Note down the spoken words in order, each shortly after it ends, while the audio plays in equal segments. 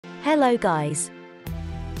Hello guys.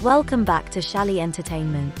 Welcome back to Shally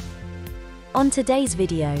Entertainment. On today's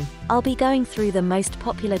video, I'll be going through the most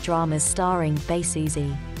popular dramas starring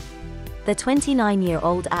Suzy. The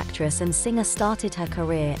 29-year-old actress and singer started her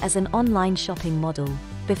career as an online shopping model,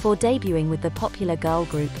 before debuting with the popular girl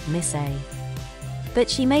group Miss A.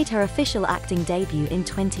 But she made her official acting debut in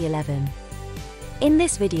 2011. In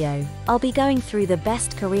this video, I'll be going through the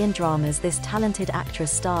best Korean dramas this talented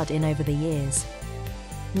actress starred in over the years.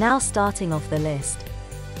 Now starting off the list.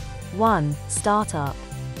 1. Startup.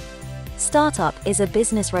 Startup is a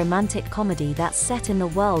business romantic comedy that's set in the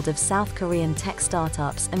world of South Korean tech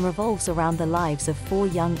startups and revolves around the lives of 4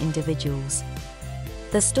 young individuals.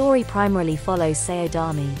 The story primarily follows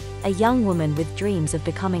Seodami, a young woman with dreams of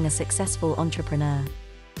becoming a successful entrepreneur.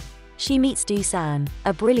 She meets Do-san,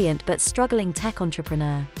 a brilliant but struggling tech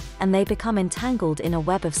entrepreneur, and they become entangled in a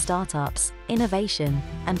web of startups, innovation,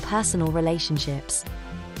 and personal relationships.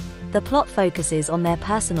 The plot focuses on their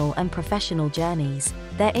personal and professional journeys,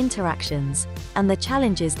 their interactions, and the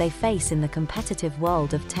challenges they face in the competitive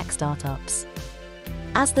world of tech startups.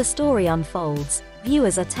 As the story unfolds,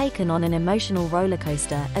 viewers are taken on an emotional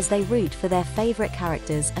rollercoaster as they root for their favorite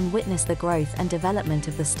characters and witness the growth and development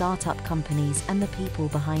of the startup companies and the people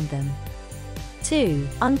behind them. 2.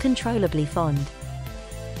 Uncontrollably Fond.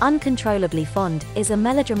 Uncontrollably Fond is a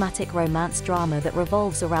melodramatic romance drama that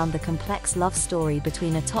revolves around the complex love story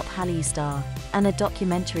between a top Hallyu star and a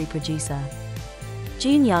documentary producer.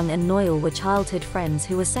 Junyoung and Noel were childhood friends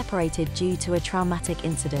who were separated due to a traumatic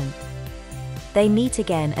incident. They meet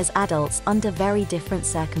again as adults under very different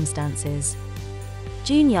circumstances.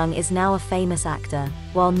 Junyoung is now a famous actor,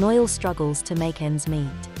 while Noel struggles to make ends meet.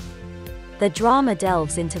 The drama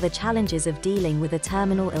delves into the challenges of dealing with a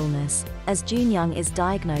terminal illness, as Junyoung is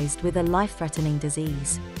diagnosed with a life-threatening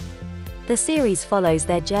disease. The series follows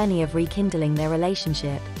their journey of rekindling their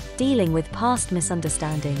relationship, dealing with past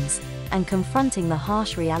misunderstandings, and confronting the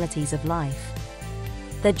harsh realities of life.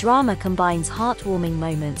 The drama combines heartwarming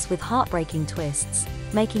moments with heartbreaking twists,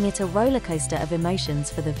 making it a rollercoaster of emotions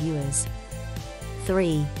for the viewers.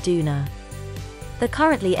 3. Doona. The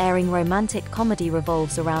currently airing romantic comedy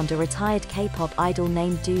revolves around a retired K-pop idol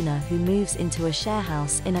named Doona who moves into a share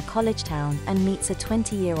house in a college town and meets a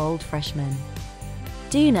 20-year-old freshman.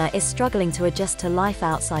 Doona is struggling to adjust to life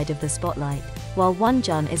outside of the spotlight, while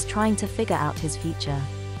Wonjun is trying to figure out his future.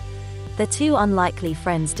 The 2 unlikely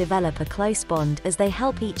friends develop a close bond as they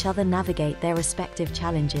help each other navigate their respective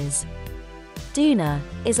challenges. Doona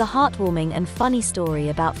is a heartwarming and funny story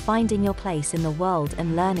about finding your place in the world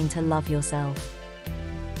and learning to love yourself.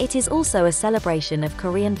 It is also a celebration of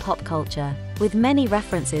Korean pop culture, with many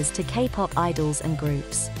references to K-pop idols and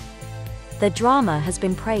groups. The drama has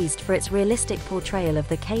been praised for its realistic portrayal of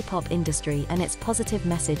the K-pop industry and its positive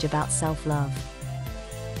message about self-love.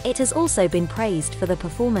 It has also been praised for the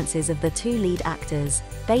performances of the 2 lead actors,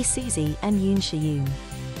 Suzy and Yoon Si-yoon.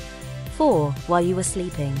 4. While You Were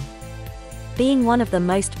Sleeping. Being one of the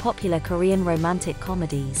most popular Korean romantic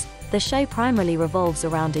comedies, the show primarily revolves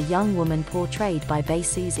around a young woman portrayed by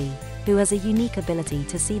Suzy, who has a unique ability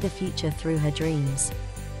to see the future through her dreams.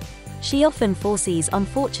 She often foresees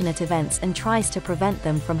unfortunate events and tries to prevent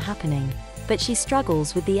them from happening, but she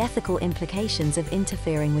struggles with the ethical implications of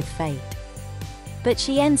interfering with fate. But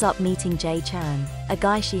she ends up meeting Jae-chan, a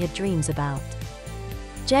guy she had dreams about.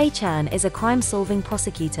 Jae-chan is a crime-solving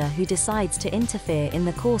prosecutor who decides to interfere in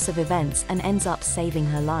the course of events and ends up saving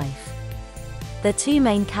her life. The 2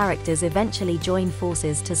 main characters eventually join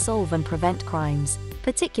forces to solve and prevent crimes,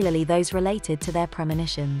 particularly those related to their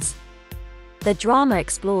premonitions. The drama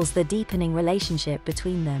explores the deepening relationship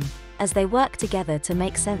between them, as they work together to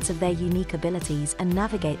make sense of their unique abilities and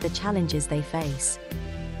navigate the challenges they face.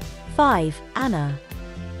 5. Anna.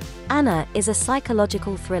 Anna is a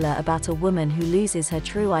psychological thriller about a woman who loses her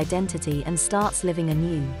true identity and starts living a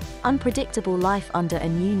new, unpredictable life under a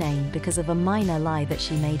new name because of a minor lie that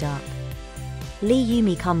she made up. Lee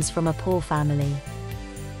Yumi comes from a poor family.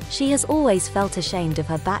 She has always felt ashamed of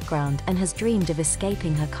her background and has dreamed of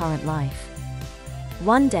escaping her current life.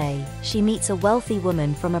 One day, she meets a wealthy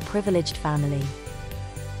woman from a privileged family.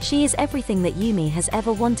 She is everything that Yumi has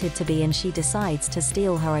ever wanted to be and she decides to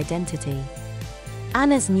steal her identity.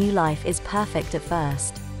 Anna's new life is perfect at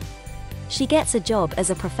first. She gets a job as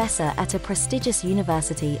a professor at a prestigious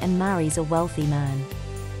university and marries a wealthy man.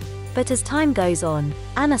 But as time goes on,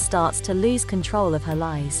 Anna starts to lose control of her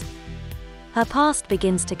lies. Her past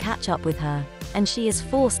begins to catch up with her, and she is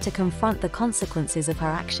forced to confront the consequences of her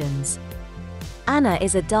actions. Anna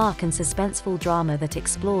is a dark and suspenseful drama that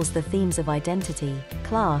explores the themes of identity,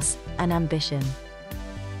 class, and ambition.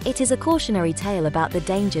 It is a cautionary tale about the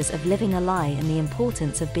dangers of living a lie and the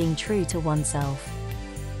importance of being true to oneself.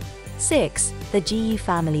 6. The Jiyu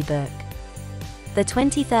Family Book. The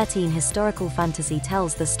 2013 historical fantasy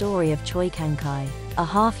tells the story of Choi Kankai, a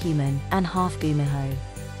half-human and half-gumiho.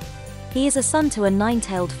 He is a son to a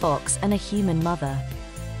nine-tailed fox and a human mother.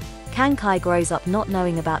 Kankai grows up not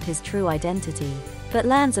knowing about his true identity, but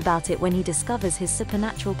learns about it when he discovers his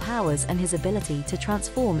supernatural powers and his ability to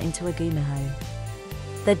transform into a gumiho.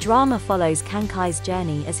 The drama follows Kankai's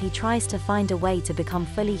journey as he tries to find a way to become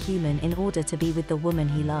fully human in order to be with the woman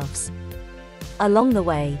he loves. Along the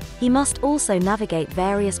way, he must also navigate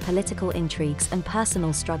various political intrigues and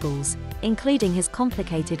personal struggles, including his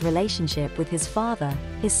complicated relationship with his father,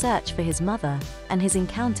 his search for his mother, and his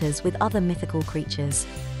encounters with other mythical creatures.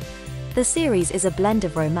 The series is a blend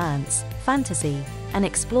of romance, fantasy, and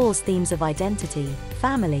explores themes of identity,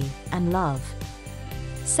 family, and love.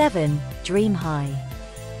 7. Dream High.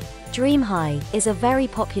 Dream High is a very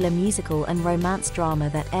popular musical and romance drama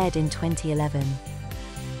that aired in 2011.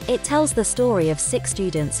 It tells the story of 6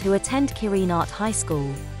 students who attend Kirin Art High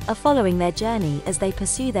School, following their journey as they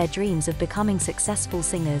pursue their dreams of becoming successful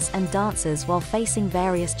singers and dancers while facing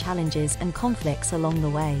various challenges and conflicts along the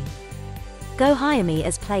way. Go Hayami,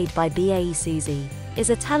 as played by Bae Suzy, is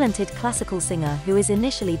a talented classical singer who is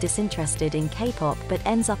initially disinterested in K-pop but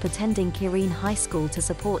ends up attending Kirin High School to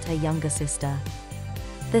support her younger sister.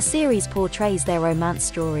 The series portrays their romance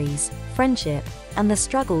stories, friendship, and the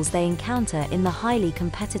struggles they encounter in the highly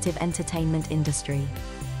competitive entertainment industry.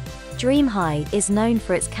 Dream High is known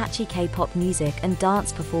for its catchy K-pop music and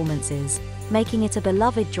dance performances, making it a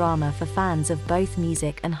beloved drama for fans of both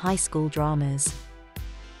music and high school dramas.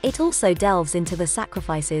 It also delves into the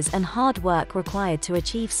sacrifices and hard work required to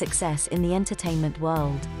achieve success in the entertainment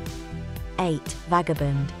world. 8.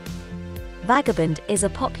 Vagabond. Vagabond is a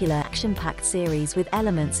popular action-packed series with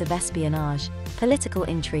elements of espionage, political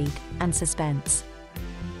intrigue, and suspense.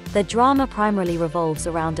 The drama primarily revolves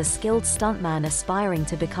around a skilled stuntman aspiring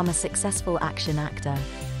to become a successful action actor.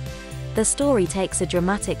 The story takes a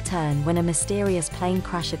dramatic turn when a mysterious plane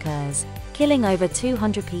crash occurs, killing over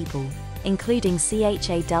 200 people, including Cha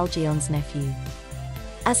Daljeon's nephew.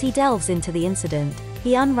 As he delves into the incident,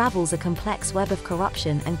 he unravels a complex web of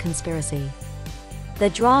corruption and conspiracy. The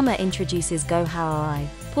drama introduces Go Haoi,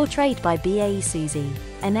 portrayed by Bae Suzy,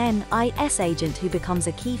 an NIS agent who becomes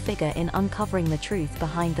a key figure in uncovering the truth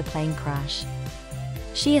behind the plane crash.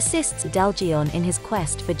 She assists Daljeon in his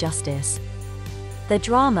quest for justice. The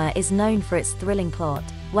drama is known for its thrilling plot,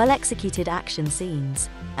 well-executed action scenes,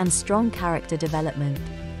 and strong character development.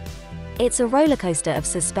 It's a rollercoaster of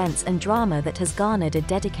suspense and drama that has garnered a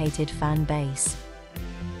dedicated fan base.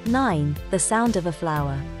 9. The Sound of a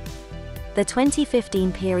Flower. The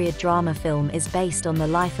 2015 period drama film is based on the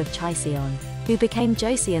life of Chaeseon, who became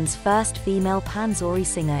Joseon's first female pansori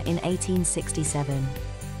singer in 1867.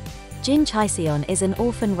 Jin Chaeseon is an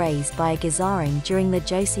orphan raised by a Gizaring during the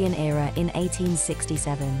Joseon era in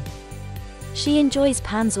 1867. She enjoys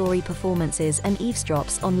pansori performances and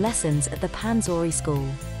eavesdrops on lessons at the pansori school.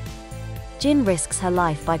 Jin risks her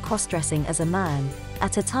life by cross-dressing as a man,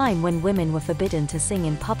 at a time when women were forbidden to sing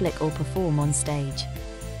in public or perform on stage.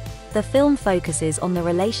 The film focuses on the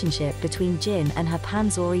relationship between Jin and her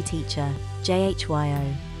pansori teacher,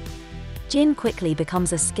 Jhyo. Jin quickly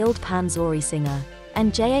becomes a skilled pansori singer,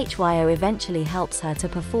 and Jhyo eventually helps her to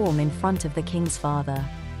perform in front of the king's father.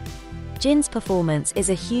 Jin's performance is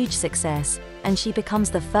a huge success, and she becomes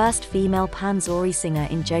the first female pansori singer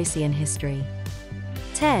in Joseon history.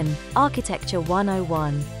 10. Architecture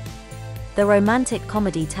 101. The romantic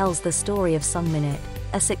comedy tells the story of Sungminit,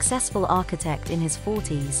 a successful architect in his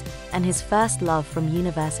 40s, and his first love from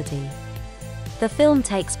university. The film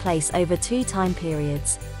takes place over 2 time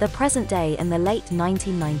periods, the present day and the late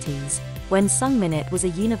 1990s, when Sungminit was a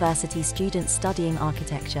university student studying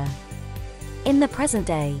architecture. In the present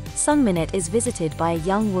day, Sungminit is visited by a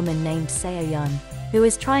young woman named Seo-yeon, who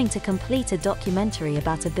is trying to complete a documentary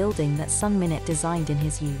about a building that Sungminit designed in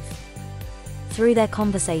his youth. Through their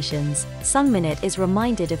conversations, Sungminit is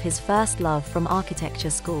reminded of his first love from architecture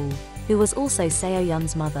school, who was also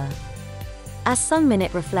Seo-yeon's mother. As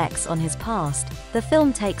Sungminit reflects on his past, the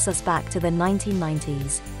film takes us back to the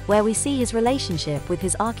 1990s, where we see his relationship with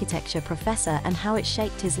his architecture professor and how it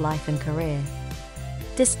shaped his life and career.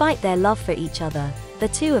 Despite their love for each other, the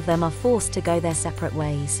two of them are forced to go their separate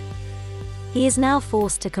ways. He is now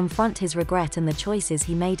forced to confront his regret and the choices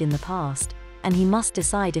he made in the past, and he must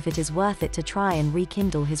decide if it is worth it to try and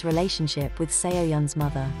rekindle his relationship with Seo-yeon's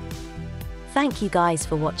mother. Thank you guys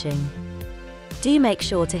for watching. Do make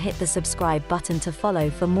sure to hit the subscribe button to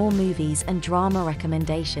follow for more movies and drama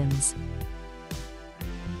recommendations.